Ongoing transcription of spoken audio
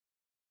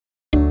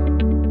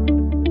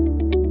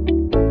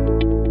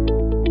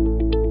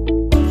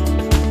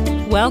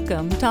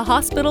Welcome to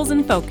Hospitals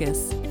in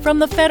Focus from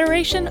the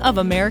Federation of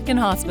American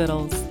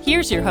Hospitals.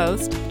 Here's your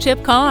host,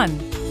 Chip Kahn.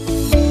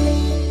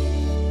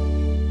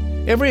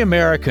 Every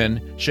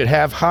American should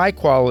have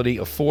high-quality,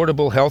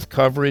 affordable health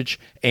coverage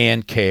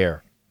and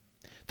care.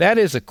 That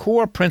is a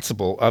core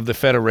principle of the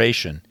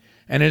Federation,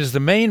 and it is the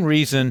main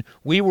reason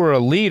we were a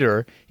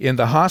leader in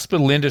the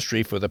hospital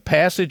industry for the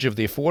passage of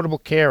the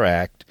Affordable Care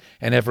Act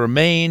and have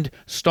remained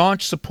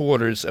staunch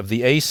supporters of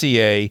the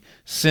ACA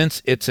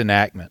since its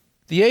enactment.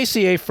 The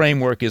ACA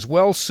framework is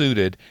well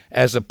suited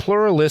as a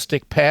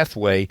pluralistic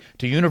pathway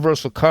to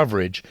universal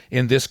coverage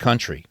in this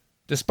country.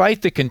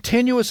 Despite the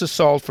continuous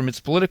assault from its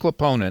political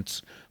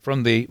opponents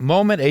from the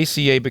moment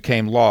ACA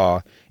became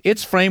law,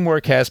 its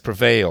framework has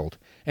prevailed,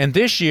 and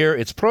this year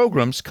its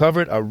programs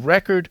covered a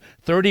record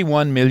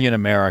 31 million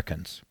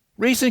Americans.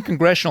 Recent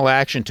congressional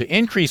action to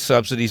increase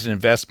subsidies and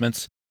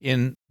investments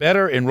in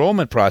better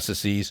enrollment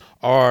processes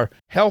are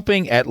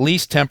helping at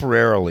least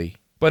temporarily.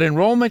 But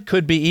enrollment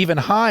could be even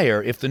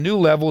higher if the new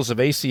levels of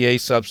ACA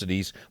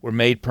subsidies were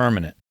made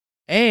permanent.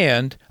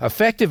 And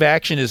effective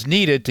action is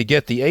needed to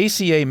get the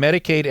ACA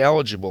Medicaid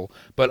eligible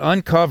but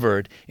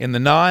uncovered in the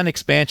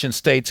non-expansion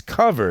states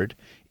covered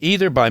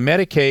either by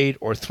Medicaid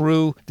or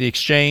through the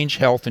exchange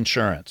health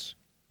insurance.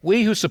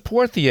 We who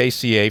support the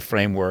ACA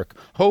framework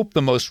hope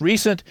the most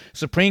recent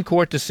Supreme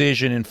Court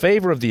decision in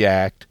favor of the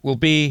Act will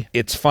be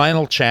its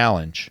final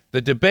challenge. The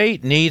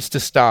debate needs to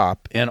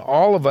stop, and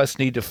all of us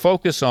need to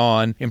focus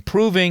on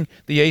improving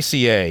the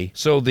ACA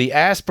so the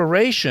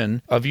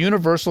aspiration of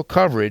universal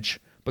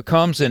coverage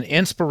becomes an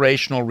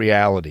inspirational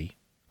reality.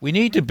 We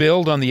need to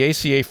build on the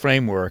ACA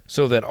framework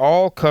so that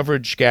all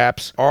coverage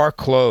gaps are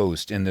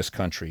closed in this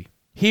country.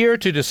 Here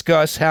to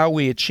discuss how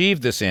we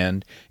achieve this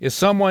end is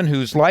someone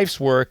whose life's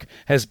work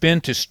has been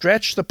to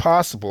stretch the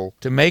possible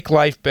to make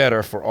life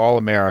better for all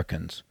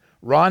Americans.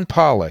 Ron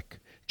Pollack,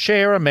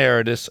 Chair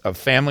Emeritus of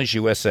Families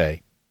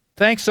USA.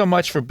 Thanks so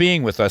much for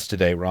being with us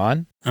today,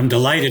 Ron. I'm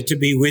delighted to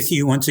be with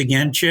you once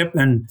again, Chip,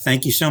 and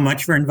thank you so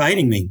much for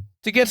inviting me.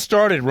 To get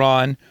started,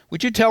 Ron,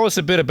 would you tell us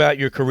a bit about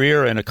your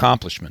career and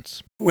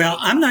accomplishments? Well,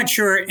 I'm not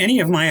sure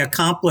any of my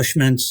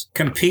accomplishments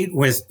compete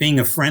with being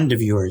a friend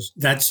of yours.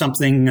 That's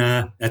something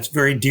that's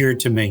very dear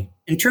to me.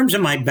 In terms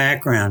of my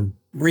background,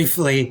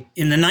 briefly,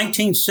 in the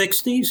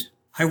 1960s,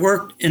 I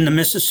worked in the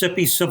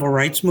Mississippi Civil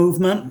Rights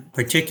Movement,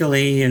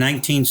 particularly in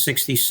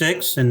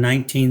 1966 and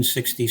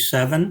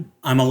 1967.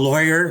 I'm a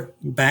lawyer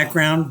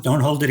background, don't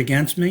hold it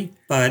against me.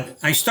 But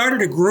I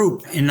started a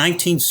group in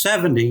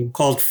 1970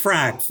 called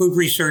FRAC, Food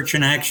Research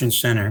and Action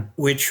Center,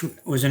 which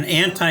was an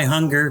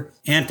anti-hunger,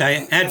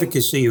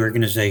 anti-advocacy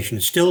organization.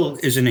 It still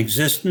is in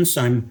existence.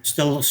 I'm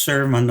still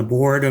serve on the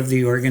board of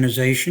the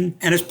organization.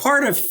 And as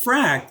part of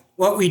FRAC,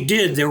 what we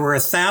did, there were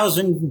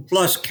 1,000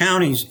 plus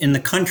counties in the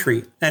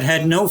country that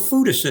had no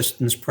food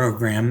assistance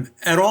program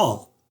at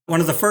all.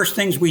 One of the first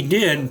things we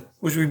did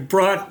was we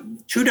brought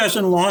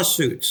 24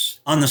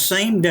 lawsuits on the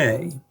same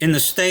day in the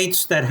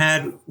states that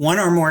had one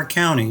or more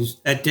counties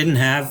that didn't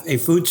have a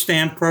food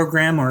stamp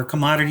program or a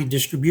commodity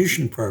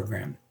distribution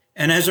program.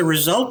 And as a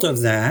result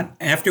of that,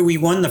 after we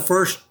won the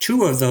first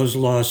two of those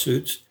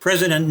lawsuits,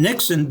 President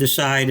Nixon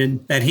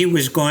decided that he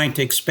was going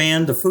to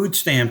expand the food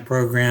stamp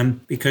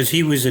program because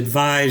he was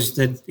advised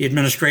that the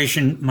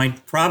administration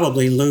might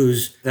probably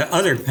lose the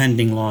other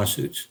pending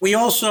lawsuits. We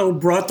also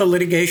brought the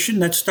litigation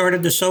that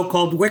started the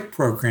so-called WIC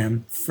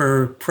program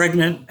for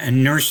pregnant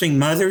and nursing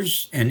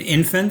mothers and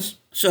infants.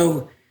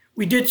 So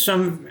we did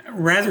some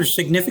rather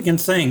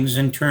significant things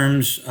in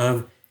terms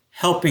of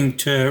helping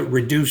to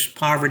reduce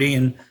poverty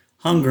and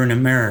hunger in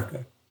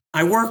America.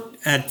 I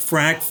worked at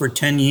FRAC for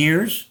 10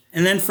 years,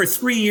 and then for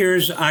 3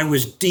 years, I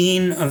was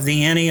dean of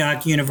the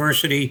Antioch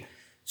University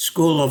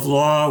School of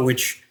Law,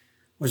 which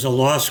was a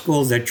law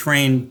school that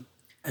trained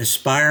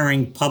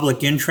aspiring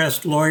public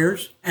interest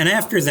lawyers. And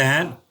after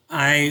that,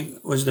 I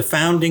was the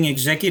founding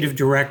executive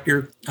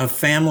director of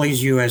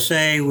Families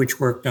USA, which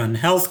worked on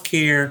health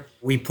care.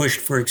 We pushed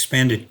for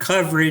expanded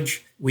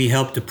coverage. We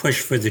helped to push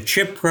for the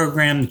CHIP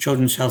program, the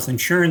Children's Health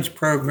Insurance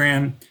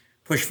Program,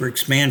 push for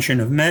expansion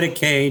of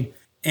Medicaid,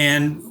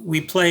 and we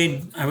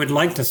played, I would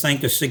like to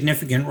think, a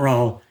significant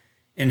role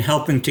in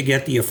helping to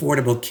get the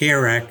Affordable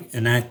Care Act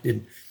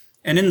enacted.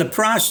 And in the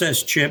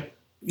process, Chip,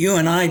 you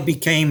and I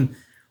became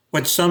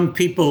what some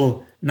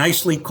people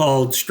nicely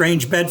called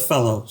strange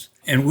bedfellows,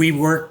 and we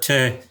worked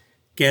to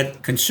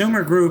get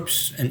consumer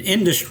groups and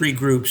industry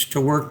groups to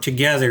work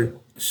together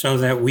so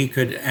that we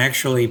could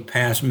actually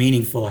pass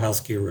meaningful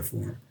healthcare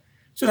reform.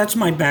 So that's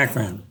my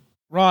background.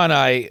 Ron,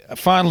 I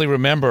fondly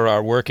remember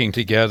our working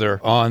together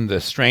on the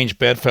Strange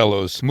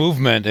Bedfellows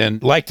movement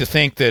and like to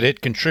think that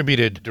it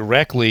contributed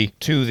directly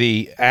to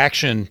the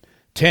action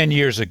 10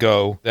 years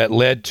ago that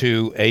led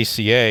to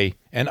ACA.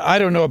 And I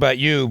don't know about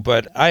you,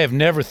 but I have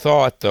never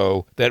thought,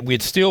 though, that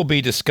we'd still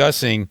be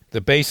discussing the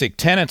basic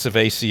tenets of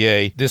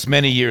ACA this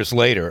many years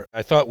later.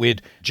 I thought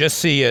we'd just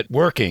see it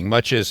working,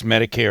 much as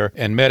Medicare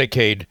and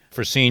Medicaid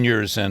for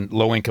seniors and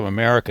low-income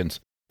Americans.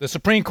 The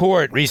Supreme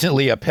Court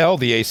recently upheld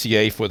the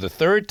ACA for the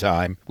third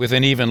time with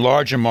an even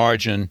larger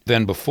margin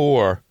than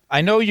before. I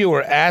know you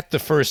were at the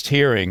first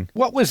hearing.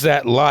 What was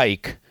that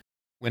like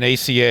when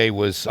ACA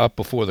was up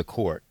before the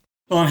court?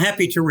 Well, I'm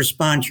happy to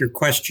respond to your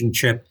question,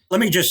 Chip. Let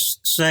me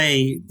just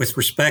say, with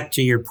respect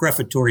to your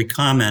prefatory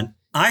comment,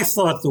 I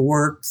thought the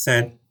work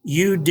that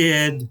you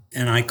did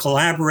and I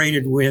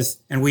collaborated with,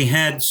 and we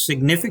had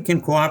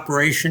significant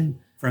cooperation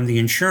from the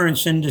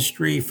insurance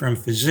industry, from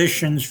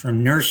physicians,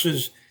 from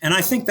nurses. And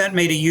I think that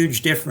made a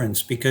huge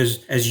difference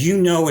because, as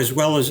you know as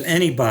well as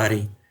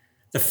anybody,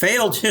 the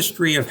failed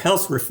history of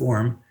health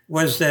reform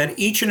was that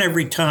each and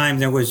every time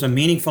there was a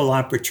meaningful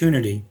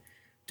opportunity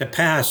to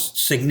pass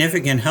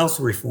significant health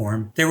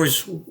reform, there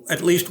was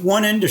at least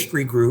one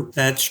industry group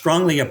that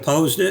strongly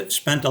opposed it,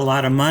 spent a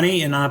lot of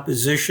money in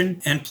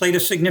opposition, and played a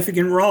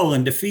significant role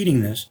in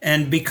defeating this.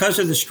 And because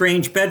of the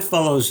strange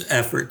bedfellows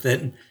effort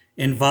that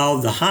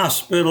involved the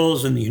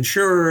hospitals and the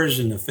insurers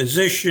and the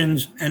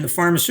physicians and the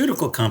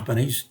pharmaceutical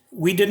companies,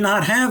 we did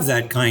not have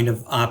that kind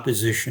of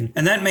opposition.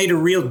 And that made a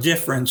real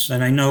difference.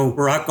 And I know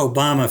Barack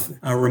Obama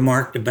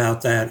remarked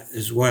about that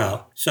as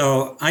well.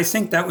 So I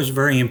think that was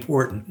very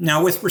important.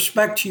 Now, with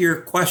respect to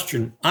your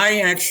question,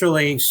 I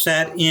actually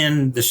sat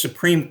in the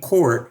Supreme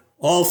Court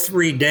all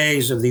 3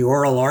 days of the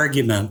oral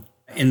argument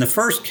in the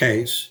first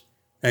case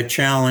that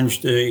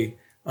challenged the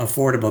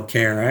Affordable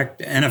Care Act,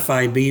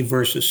 NFIB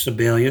versus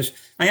Sebelius.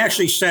 I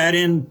actually sat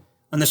in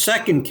on the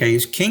second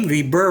case, King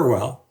v.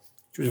 Burwell,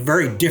 which was a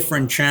very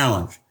different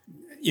challenge.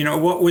 You know,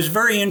 what was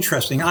very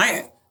interesting,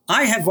 I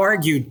have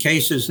argued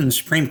cases in the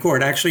Supreme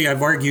Court. Actually,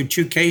 I've argued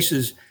 2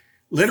 cases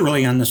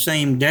literally on the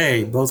same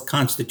day, both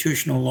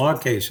constitutional law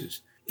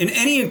cases. In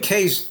any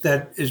case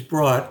that is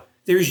brought,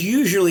 there's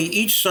usually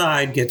each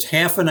side gets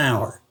half an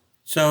hour.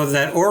 So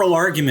that oral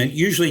argument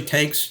usually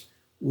takes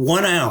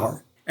 1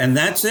 hour, and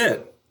that's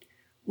it.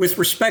 With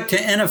respect to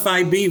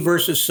NFIB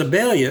versus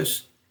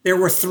Sebelius, there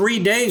were 3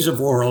 days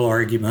of oral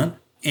argument,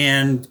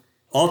 and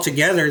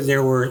altogether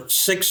there were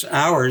 6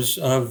 hours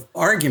of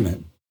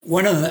argument.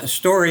 One of the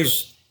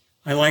stories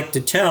I like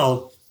to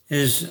tell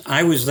is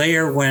I was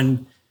there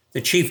when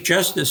the Chief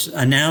Justice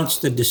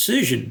announced the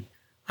decision.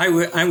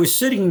 I was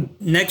sitting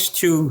next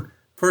to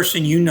a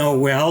person you know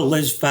well,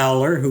 Liz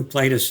Fowler, who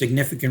played a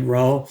significant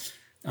role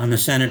on the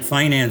Senate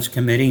Finance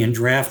Committee in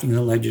drafting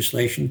the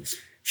legislation.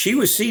 She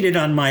was seated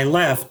on my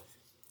left,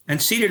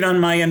 and seated on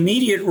my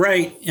immediate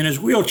right in his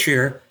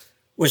wheelchair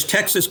was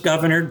Texas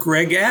Governor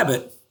Greg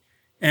Abbott.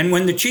 And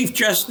when the Chief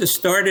Justice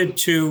started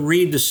to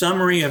read the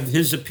summary of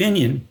his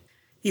opinion,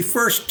 he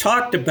first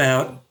talked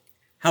about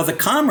how the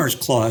Commerce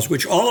Clause,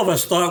 which all of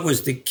us thought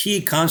was the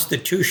key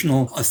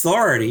constitutional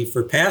authority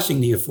for passing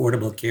the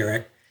Affordable Care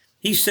Act,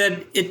 he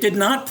said it did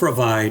not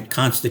provide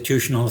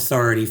constitutional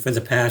authority for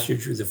the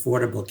passage of the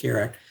Affordable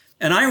Care Act.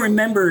 And I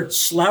remember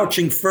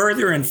slouching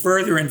further and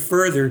further and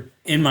further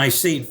in my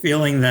seat,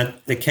 feeling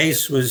that the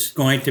case was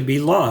going to be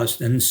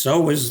lost. And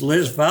so was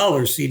Liz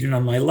Fowler seated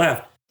on my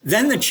left.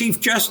 Then the Chief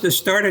Justice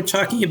started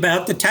talking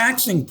about the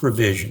taxing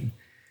provision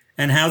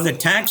and how the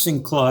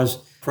taxing clause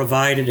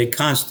provided a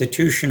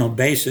constitutional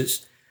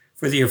basis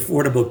for the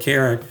Affordable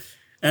Care Act.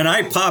 And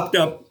I popped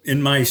up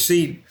in my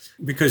seat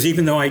because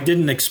even though I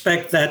didn't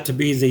expect that to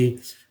be the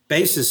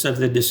basis of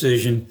the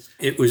decision,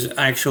 it was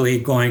actually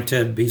going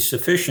to be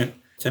sufficient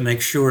to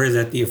make sure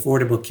that the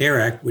Affordable Care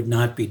Act would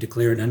not be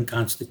declared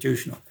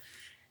unconstitutional.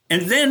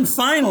 And then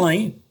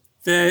finally,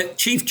 the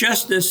Chief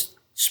Justice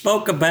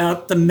spoke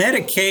about the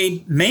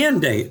Medicaid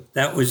mandate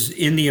that was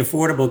in the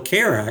Affordable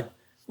Care Act,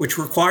 which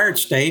required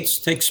states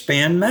to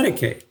expand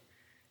Medicaid.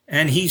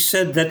 And he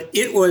said that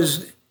it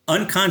was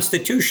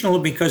unconstitutional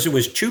because it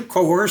was too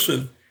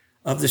coercive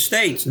of the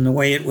states in the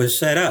way it was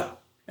set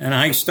up. And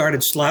I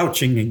started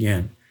slouching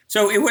again.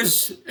 So it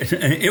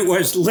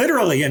was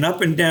literally an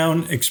up and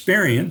down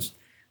experience.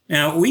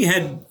 Now, we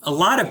had a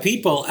lot of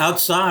people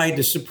outside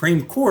the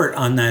Supreme Court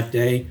on that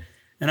day,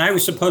 and I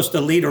was supposed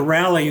to lead a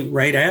rally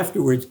right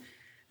afterwards.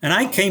 And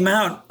I came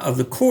out of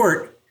the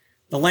court,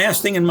 the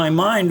last thing in my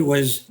mind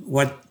was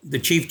what the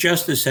Chief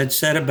Justice had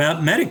said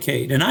about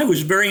Medicaid, and I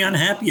was very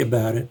unhappy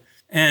about it.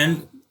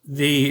 And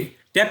the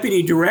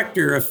Deputy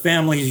Director of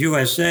Families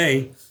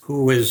USA,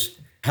 who was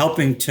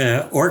helping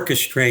to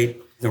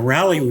orchestrate the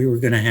rally we were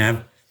going to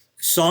have,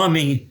 saw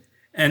me.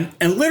 And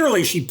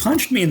literally, she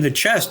punched me in the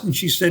chest and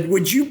she said,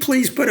 "Would you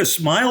please put a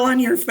smile on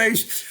your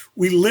face?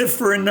 We live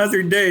for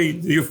another day.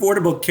 The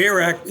Affordable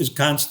Care Act is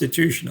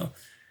constitutional."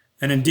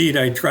 And indeed,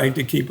 I tried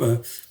to keep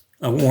a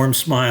warm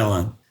smile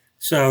on.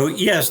 So,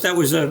 yes, that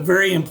was a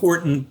very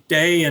important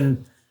day.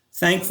 And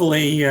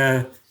thankfully,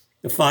 the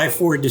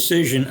 5-4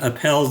 decision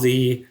upheld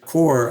the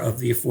core of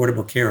the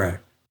Affordable Care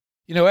Act.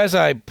 You know, as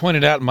I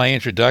pointed out in my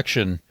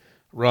introduction,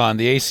 Ron,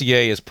 the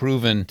ACA has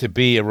proven to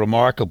be a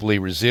remarkably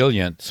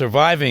resilient,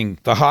 surviving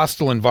the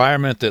hostile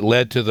environment that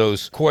led to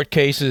those court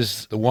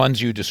cases, the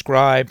ones you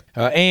describe,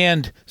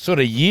 and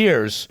sort of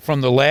years from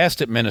the last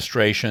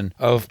administration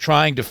of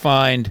trying to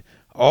find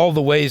all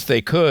the ways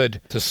they could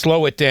to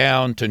slow it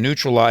down, to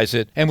neutralize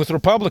it, and with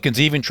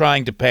Republicans even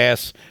trying to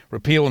pass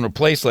repeal and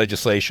replace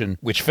legislation,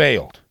 which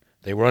failed.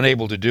 They were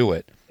unable to do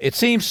it. It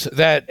seems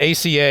that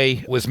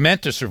ACA was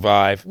meant to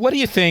survive. What do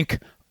you think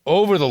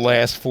over the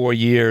last 4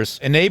 years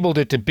enabled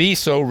it to be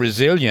so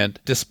resilient,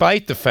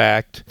 despite the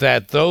fact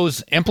that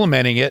those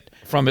implementing it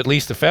from at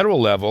least the federal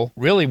level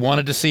really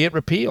wanted to see it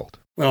repealed.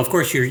 Well, of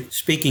course, you're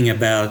speaking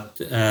about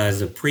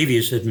the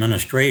previous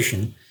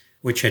administration,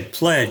 which had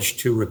pledged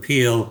to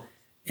repeal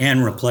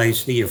and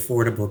replace the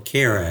Affordable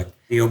Care Act.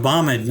 The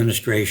Obama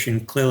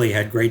administration clearly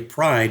had great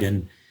pride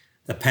in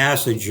the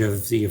passage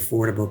of the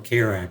Affordable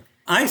Care Act.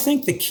 I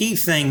think the key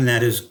thing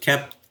that has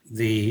kept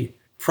the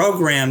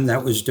program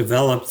that was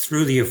developed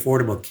through the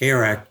Affordable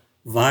Care Act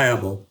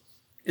viable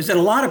is that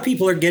a lot of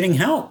people are getting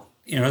help.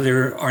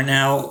 There are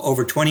now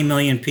over 20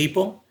 million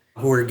people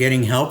who are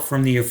getting help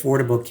from the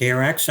Affordable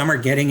Care Act. Some are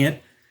getting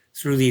it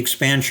through the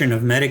expansion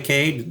of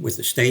Medicaid with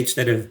the states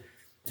that have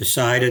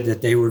decided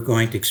that they were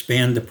going to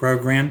expand the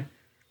program.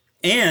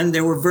 And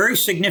there were very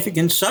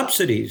significant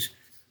subsidies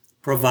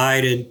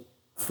provided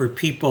for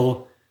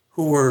people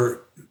who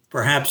were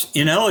perhaps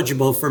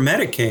ineligible for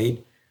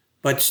Medicaid,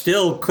 but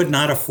still could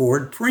not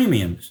afford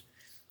premiums.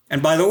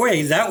 And by the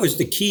way, that was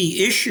the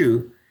key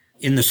issue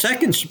in the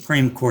second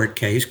Supreme Court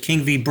case,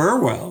 King v.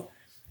 Burwell,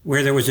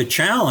 where there was a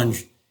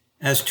challenge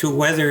as to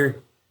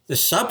whether the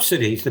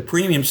subsidies, the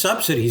premium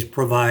subsidies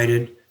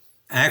provided,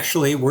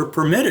 actually were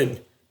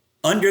permitted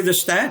under the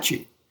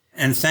statute.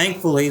 And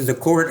thankfully, the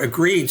court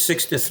agreed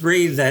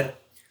 6-3 that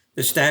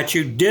the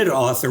statute did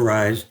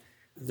authorize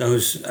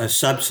those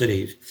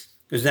subsidies,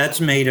 because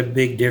that's made a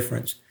big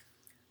difference.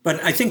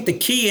 But I think the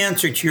key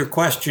answer to your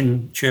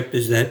question, Chip,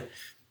 is that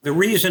the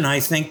reason I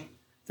think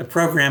the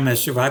program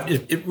has survived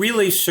is it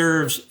really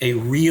serves a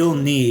real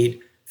need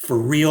for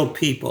real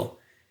people.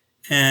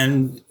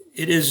 And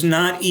it is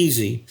not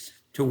easy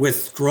to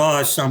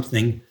withdraw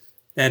something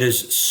that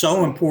is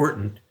so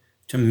important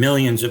to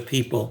millions of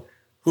people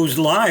whose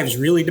lives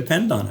really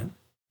depend on it.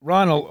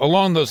 Ronald,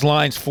 along those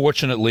lines,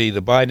 fortunately,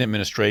 the Biden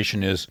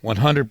administration is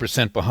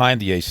 100%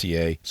 behind the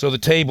ACA, so the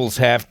tables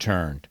have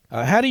turned.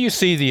 How do you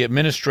see the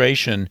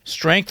administration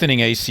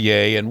strengthening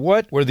ACA, and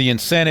what were the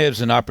incentives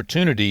and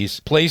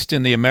opportunities placed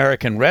in the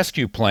American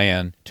Rescue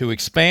Plan to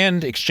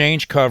expand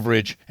exchange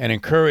coverage and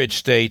encourage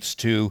states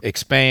to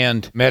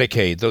expand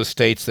Medicaid, those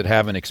states that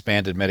haven't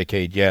expanded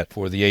Medicaid yet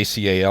for the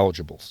ACA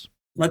eligibles?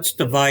 Let's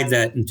divide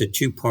that into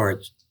two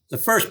parts. The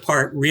first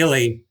part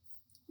really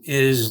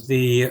is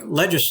the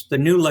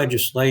new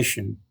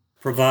legislation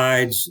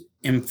provides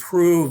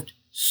improved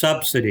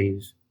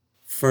subsidies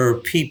for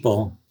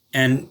people,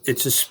 and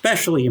it's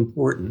especially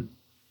important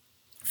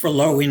for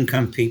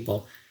low-income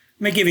people.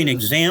 Let me give you an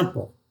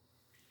example.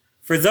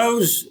 For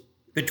those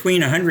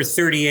between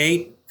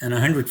 138 and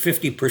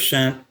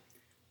 150%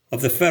 of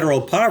the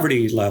federal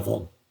poverty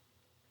level,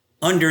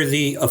 under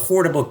the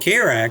Affordable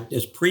Care Act,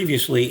 as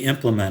previously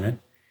implemented,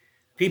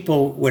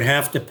 people would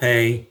have to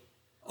pay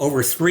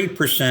over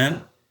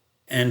 3%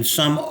 and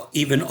some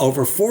even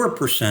over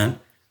 4%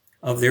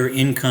 of their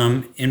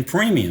income in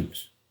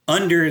premiums.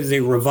 Under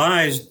the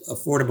revised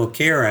Affordable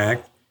Care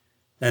Act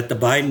that the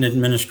Biden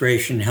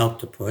administration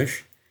helped to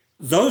push,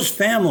 those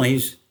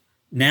families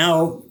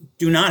now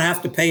do not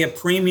have to pay a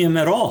premium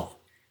at all.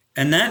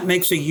 And that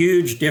makes a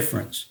huge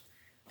difference.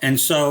 And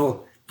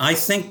so I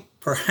think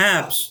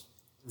perhaps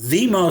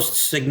the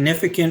most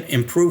significant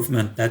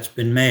improvement that's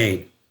been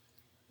made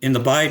in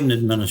the Biden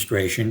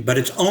administration, but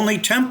it's only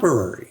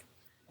temporary,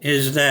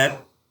 is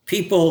that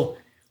people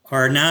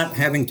are not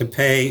having to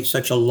pay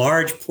such a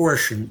large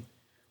portion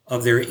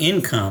of their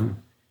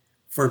income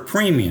for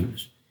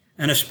premiums.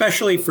 And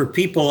especially for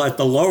people at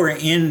the lower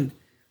end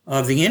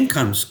of the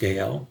income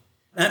scale,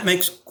 that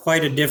makes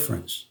quite a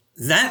difference.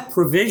 That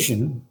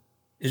provision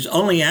is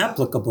only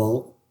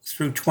applicable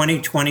through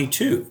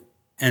 2022.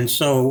 And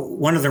so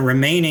one of the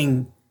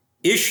remaining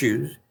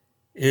issues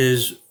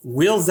is,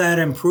 will that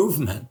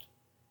improvement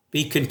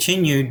be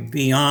continued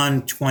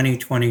beyond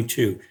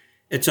 2022?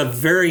 It's a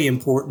very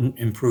important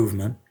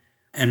improvement.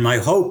 And my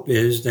hope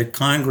is that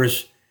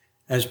Congress,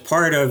 as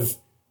part of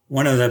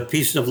one of the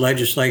pieces of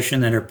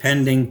legislation that are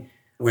pending,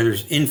 whether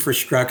it's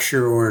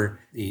infrastructure or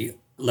the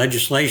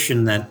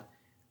legislation that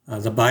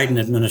the Biden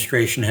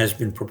administration has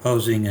been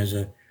proposing as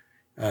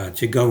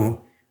to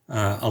go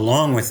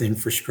along with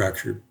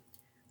infrastructure,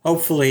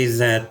 hopefully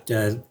that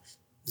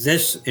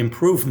this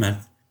improvement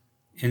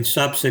in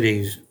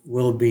subsidies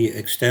will be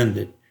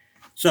extended.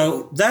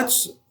 So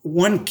that's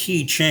one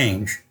key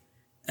change,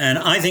 and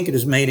I think it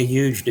has made a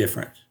huge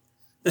difference.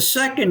 The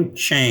second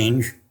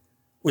change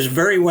was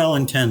very well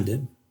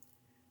intended,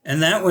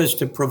 and that was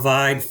to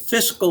provide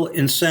fiscal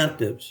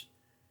incentives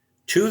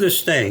to the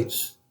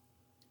states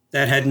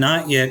that had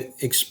not yet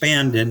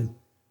expanded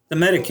the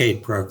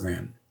Medicaid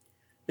program.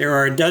 There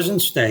are a dozen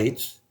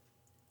states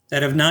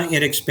that have not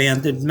yet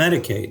expanded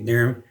Medicaid.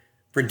 They're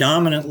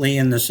predominantly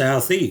in the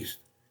Southeast.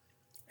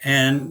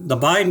 And the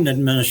Biden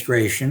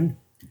administration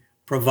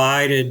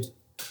provided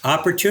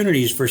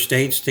opportunities for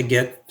states to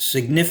get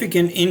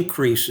significant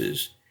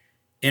increases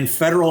in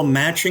federal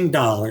matching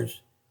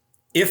dollars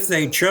if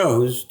they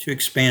chose to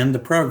expand the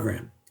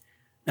program.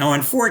 Now,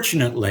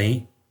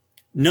 unfortunately,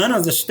 none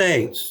of the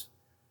states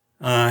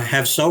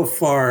have so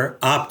far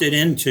opted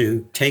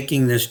into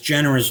taking this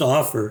generous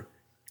offer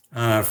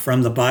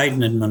from the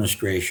Biden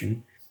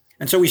administration.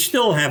 And so we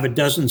still have a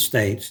dozen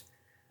states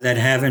that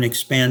haven't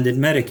expanded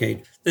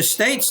Medicaid. The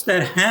states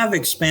that have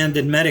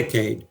expanded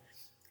Medicaid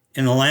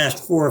in the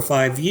last 4 or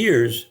 5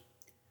 years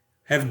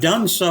have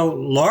done so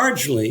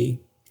largely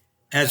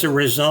as a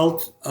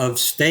result of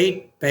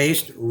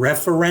state-based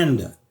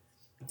referenda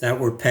that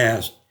were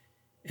passed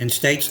in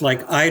states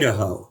like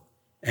Idaho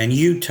and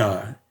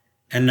Utah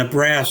and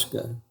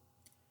Nebraska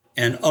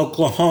and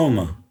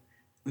Oklahoma.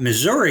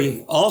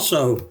 Missouri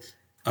also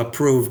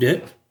approved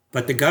it,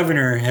 but the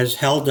governor has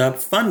held up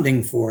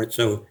funding for it,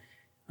 so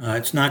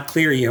it's not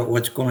clear yet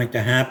what's going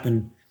to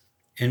happen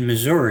in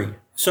Missouri.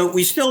 So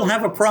we still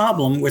have a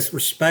problem with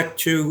respect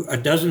to a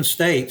dozen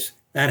states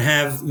that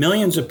have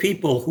millions of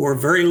people who are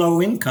very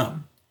low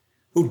income,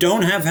 who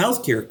don't have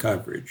health care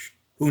coverage,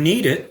 who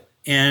need it.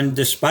 And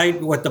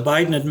despite what the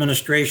Biden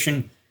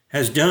administration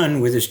has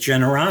done with its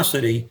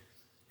generosity,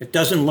 it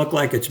doesn't look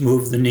like it's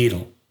moved the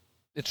needle.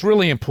 It's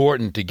really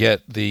important to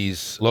get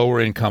these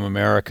lower income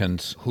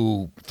Americans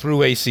who,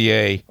 through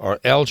ACA, are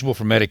eligible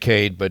for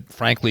Medicaid, but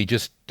frankly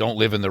just don't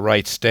live in the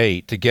right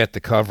state to get the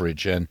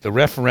coverage. And the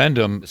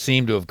referendum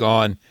seemed to have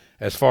gone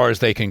as far as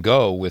they can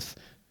go, with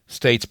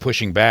states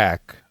pushing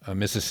back.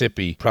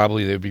 Mississippi,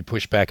 probably they'd be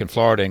pushed back in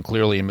Florida, and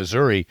clearly in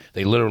Missouri,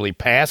 they literally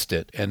passed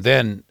it. And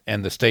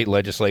the state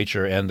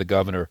legislature and the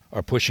governor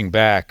are pushing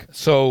back.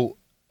 So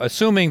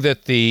assuming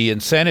that the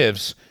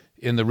incentives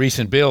in the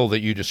recent bill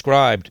that you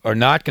described are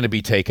not going to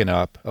be taken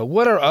up,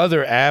 what are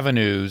other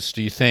avenues,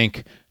 do you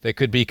think, that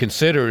could be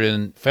considered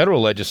in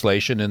federal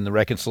legislation, in the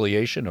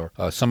reconciliation or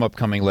some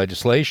upcoming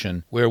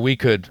legislation, where we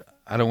could,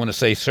 I don't want to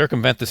say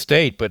circumvent the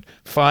state, but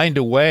find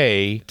a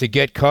way to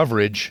get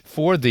coverage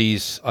for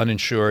these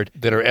uninsured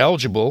that are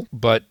eligible,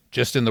 but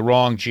just in the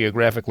wrong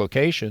geographic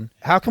location?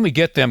 How can we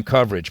get them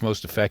coverage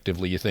most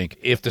effectively, you think,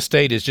 if the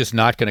state is just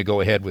not going to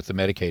go ahead with the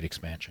Medicaid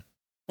expansion?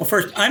 Well,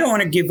 first, I don't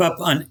want to give up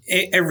on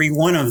every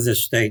one of the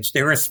states.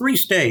 There are 3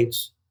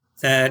 states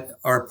that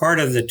are part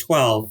of the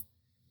 12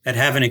 that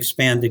haven't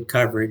expanded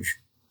coverage,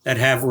 that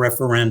have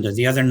referenda.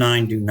 The other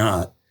 9 do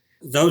not.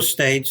 Those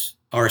states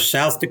are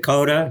South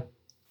Dakota,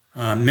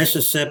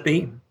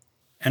 Mississippi,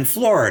 and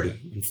Florida.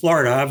 And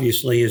Florida,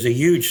 obviously, is a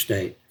huge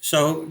state.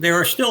 So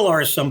there still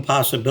are some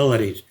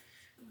possibilities.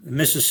 The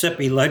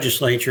Mississippi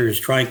legislature is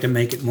trying to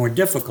make it more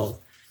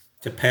difficult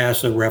to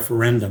pass a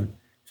referendum.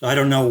 So I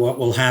don't know what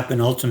will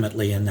happen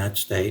ultimately in that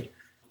state.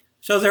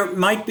 So there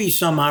might be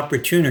some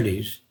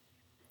opportunities.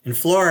 In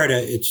Florida,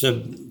 it's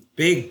a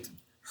big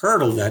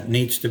hurdle that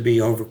needs to be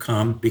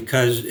overcome,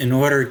 because in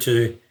order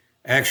to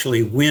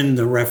actually win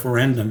the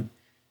referendum,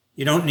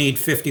 you don't need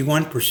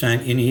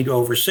 51%, you need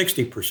over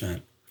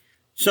 60%.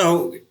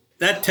 So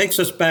that takes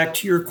us back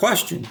to your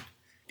question.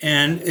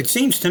 And it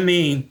seems to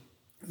me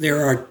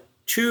there are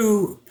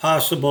 2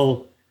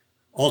 possible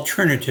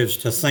alternatives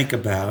to think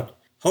about.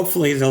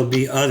 Hopefully there'll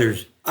be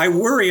others. I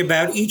worry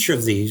about each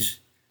of these.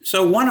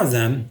 So one of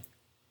them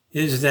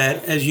is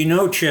that, as you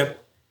know,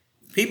 Chip,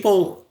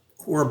 people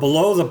who are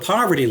below the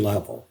poverty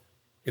level,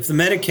 if the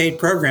Medicaid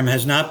program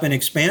has not been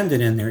expanded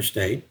in their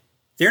state,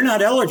 they're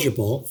not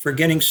eligible for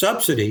getting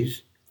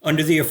subsidies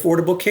under the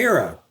Affordable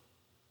Care Act.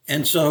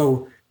 And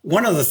so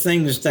one of the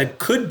things that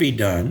could be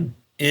done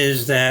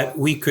is that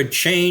we could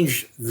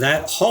change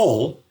that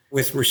hole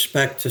with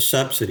respect to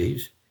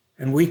subsidies.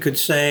 And we could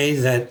say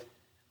that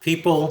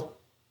people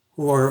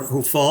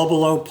who fall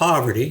below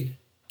poverty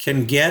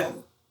can get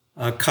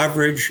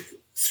coverage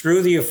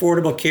through the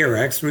Affordable Care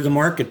Act, through the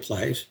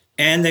marketplace,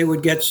 and they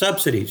would get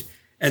subsidies.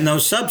 And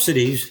those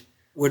subsidies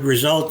would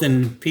result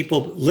in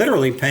people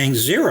literally paying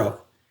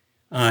zero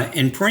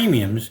in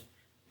premiums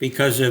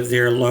because of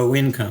their low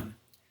income.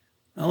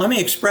 Now, let me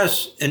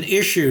express an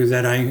issue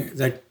that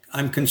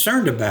I'm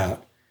concerned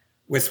about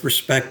with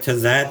respect to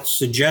that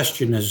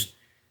suggestion as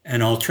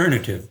an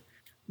alternative.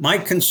 My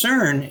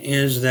concern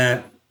is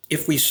that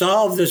if we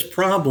solve this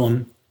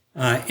problem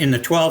in the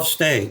 12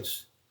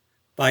 states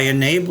by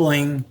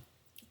enabling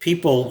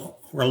people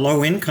who are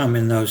low income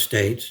in those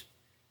states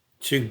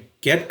to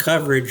get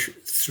coverage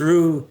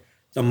through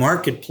the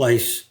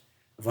marketplace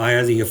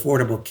via the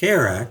Affordable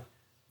Care Act,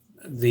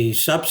 the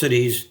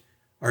subsidies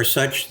are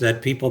such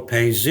that people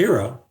pay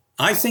zero.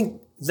 I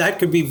think that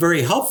could be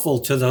very helpful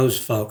to those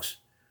folks.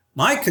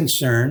 My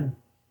concern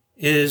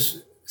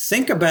is,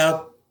 think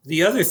about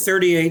the other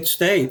 38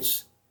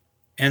 states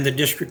and the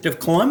District of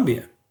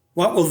Columbia.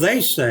 What will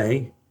they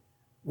say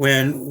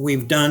when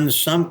we've done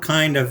some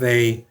kind of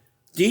a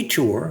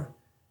detour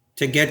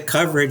to get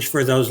coverage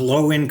for those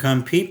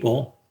low-income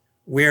people,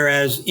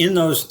 whereas in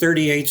those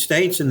 38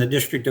 states in the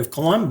District of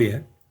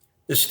Columbia,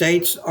 the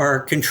states are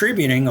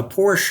contributing a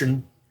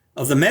portion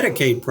of the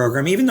Medicaid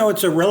program, even though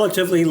it's a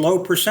relatively low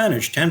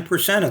percentage,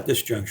 10% at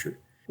this juncture?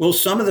 Will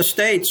some of the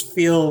states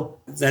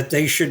feel that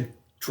they should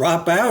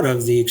drop out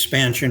of the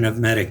expansion of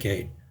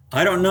Medicaid?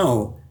 I don't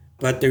know.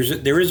 But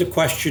there is a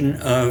question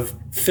of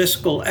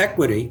fiscal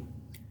equity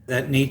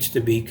that needs to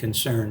be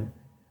concerned.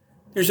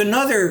 There's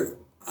another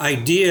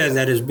idea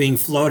that is being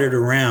floated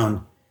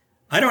around.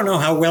 I don't know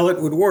how well it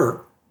would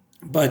work,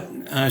 but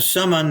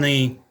some on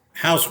the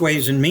House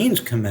Ways and Means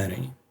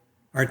Committee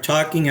are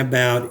talking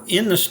about,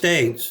 in the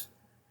states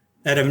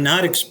that have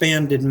not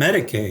expanded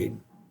Medicaid,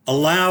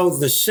 allow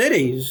the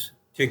cities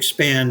to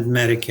expand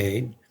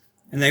Medicaid,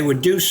 and they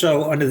would do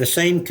so under the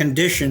same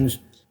conditions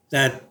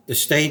that the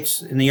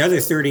states in the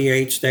other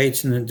 38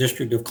 states in the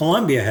District of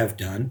Columbia have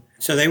done.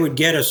 So they would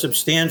get a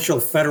substantial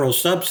federal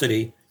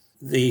subsidy.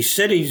 The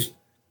cities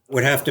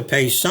would have to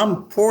pay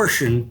some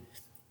portion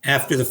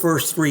after the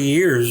first 3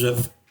 years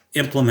of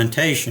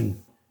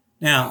implementation.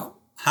 Now,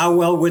 how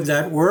well would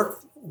that work?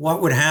 What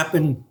would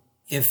happen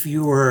if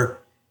you were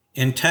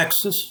in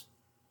Texas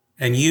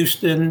and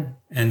Houston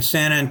and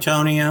San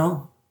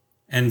Antonio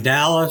and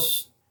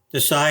Dallas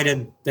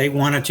decided they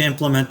wanted to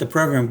implement the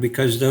program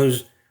because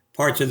those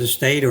parts of the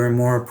state are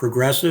more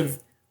progressive?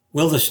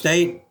 Will the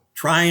state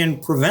try and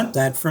prevent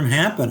that from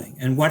happening?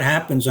 And what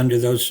happens under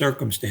those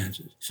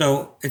circumstances?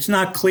 So it's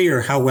not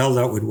clear how well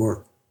that would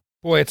work.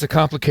 Boy, it's a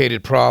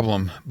complicated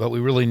problem, but we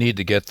really need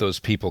to get those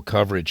people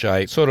coverage.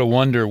 I sort of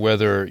wonder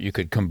whether you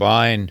could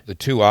combine the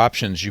two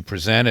options you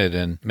presented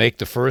and make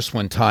the first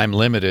one time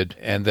limited,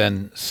 and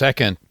then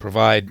second,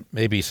 provide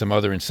maybe some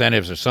other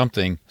incentives or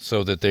something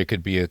so that there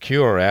could be a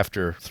cure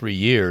after 3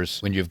 years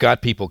when you've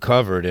got people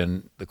covered.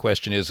 And the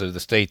question is the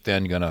state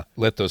then going to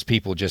let those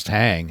people just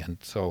hang? And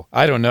so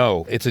I don't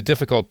know. It's a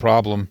difficult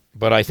problem,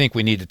 but I think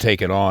we need to take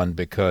it on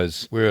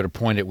because we're at a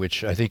point at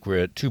which I think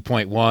we're at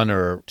 2.1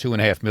 or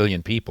 2.5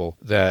 million people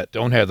that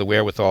don't have the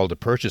wherewithal to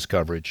purchase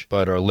coverage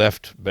but are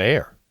left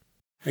bare.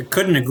 I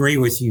couldn't agree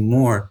with you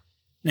more.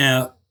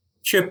 Now,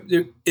 Chip,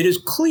 it is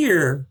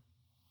clear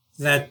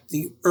that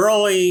the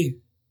early,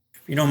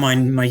 if you don't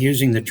mind my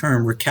using the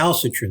term,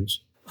 recalcitrance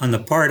on the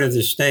part of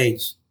the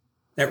states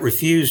that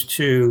refused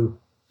to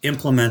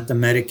implement the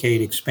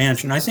Medicaid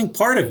expansion, I think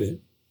part of it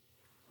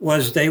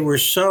was they were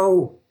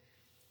so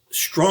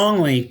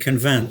strongly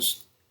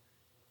convinced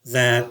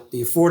that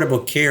the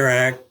Affordable Care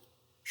Act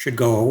should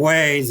go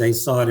away. They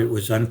thought it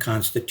was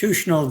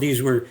unconstitutional.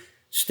 These were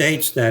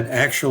states that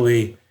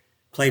actually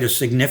played a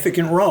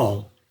significant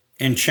role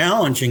in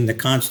challenging the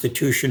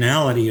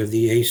constitutionality of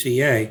the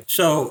ACA.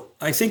 So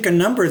I think a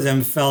number of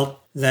them felt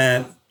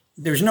that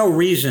there's no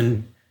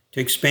reason to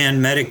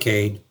expand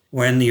Medicaid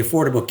when the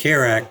Affordable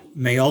Care Act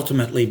may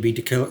ultimately be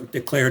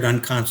declared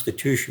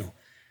unconstitutional.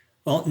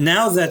 Well,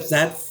 now that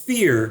that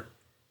fear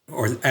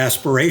or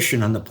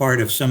aspiration on the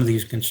part of some of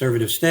these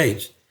conservative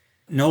states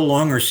no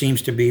longer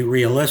seems to be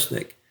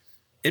realistic,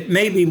 it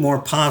may be more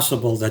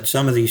possible that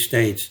some of these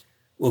states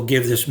will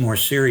give this more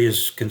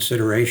serious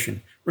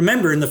consideration.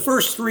 Remember, in the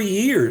first 3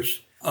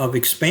 years of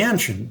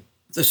expansion,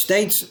 the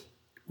states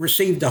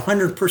received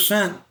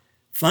 100%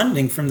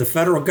 funding from the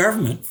federal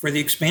government for the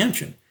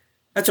expansion.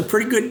 That's a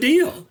pretty good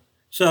deal.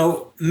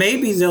 So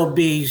maybe there'll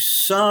be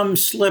some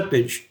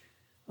slippage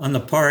on the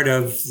part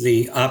of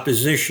the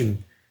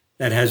opposition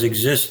that has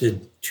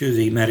existed to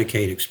the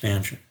Medicaid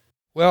expansion.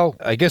 Well,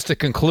 I guess to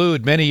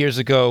conclude, many years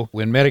ago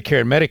when Medicare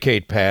and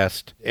Medicaid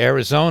passed,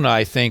 Arizona,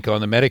 I think,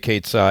 on the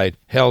Medicaid side,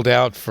 held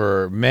out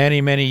for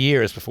many, many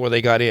years before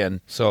they got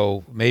in.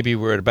 So maybe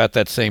we're at about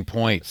that same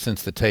point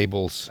since the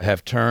tables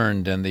have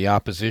turned and the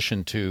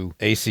opposition to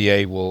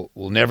ACA will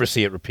never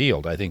see it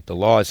repealed. I think the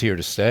law is here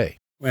to stay.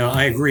 Well,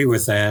 I agree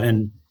with that.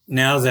 And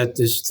now that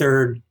this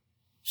third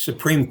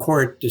Supreme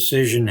Court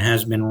decision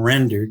has been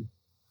rendered,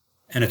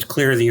 and it's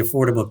clear the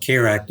Affordable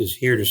Care Act is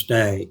here to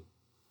stay,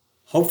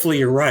 hopefully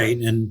you're right,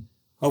 and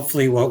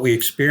hopefully what we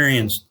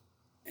experienced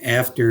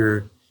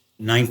after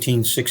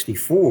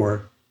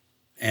 1964,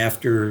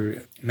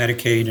 after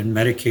Medicaid and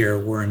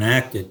Medicare were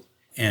enacted,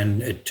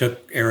 and it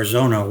took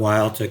Arizona a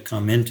while to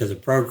come into the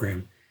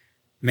program,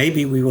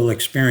 maybe we will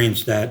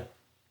experience that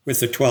with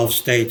the 12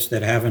 states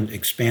that haven't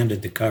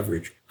expanded the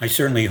coverage. I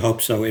certainly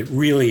hope so. It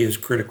really is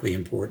critically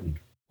important.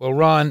 Well,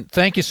 Ron,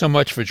 thank you so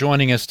much for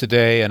joining us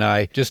today, and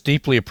I just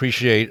deeply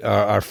appreciate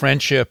our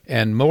friendship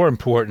and, more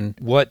important,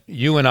 what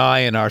you and I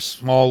in our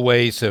small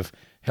ways have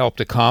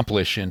helped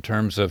accomplish in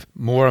terms of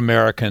more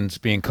Americans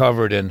being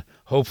covered and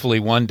hopefully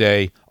one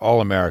day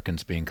all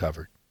Americans being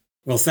covered.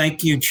 Well,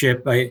 thank you,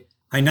 Chip. I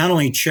not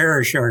only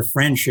cherish our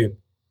friendship,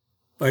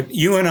 but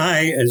you and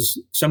I, as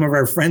some of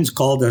our friends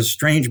called us,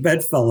 strange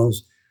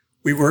bedfellows,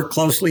 we work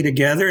closely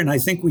together, and I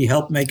think we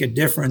helped make a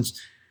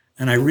difference,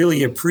 and I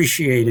really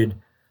appreciated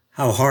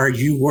how hard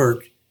you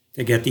worked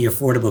to get the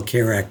Affordable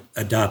Care Act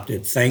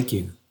adopted. Thank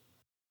you.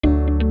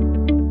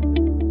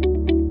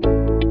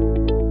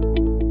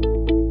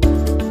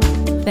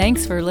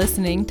 Thanks for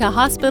listening to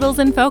Hospitals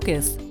in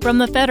Focus from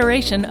the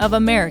Federation of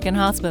American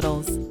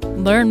Hospitals.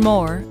 Learn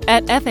more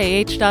at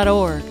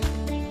FAH.org.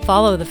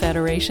 Follow the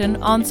Federation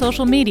on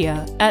social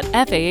media at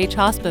FAH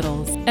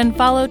Hospitals and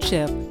follow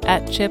Chip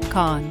at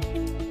ChipCon.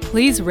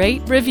 Please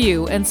rate,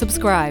 review, and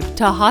subscribe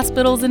to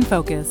Hospitals in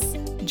Focus.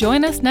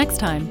 Join us next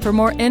time for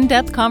more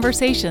in-depth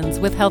conversations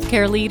with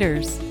healthcare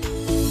leaders.